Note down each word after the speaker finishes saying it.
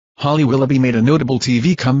Holly Willoughby made a notable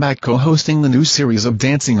TV comeback co-hosting the new series of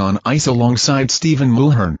Dancing on Ice alongside Stephen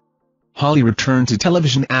Mulhern. Holly returned to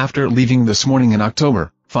television after leaving This Morning in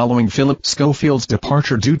October, following Phillip Schofield's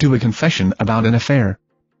departure due to a confession about an affair.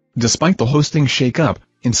 Despite the hosting shake-up,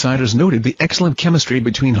 insiders noted the excellent chemistry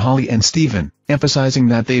between Holly and Stephen, emphasizing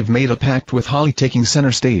that they've made a pact with Holly taking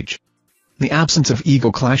center stage. The absence of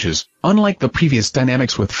ego clashes, unlike the previous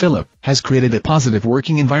dynamics with Phillip, has created a positive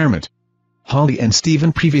working environment. Holly and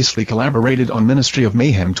Stephen previously collaborated on Ministry of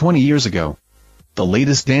Mayhem 20 years ago. The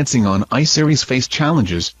latest Dancing on Ice series faced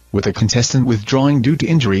challenges, with a contestant withdrawing due to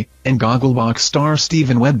injury, and Gogglebox star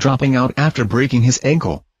Stephen Webb dropping out after breaking his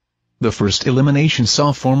ankle. The first elimination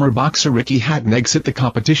saw former boxer Ricky Hatton exit the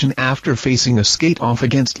competition after facing a skate-off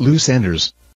against Lou Sanders.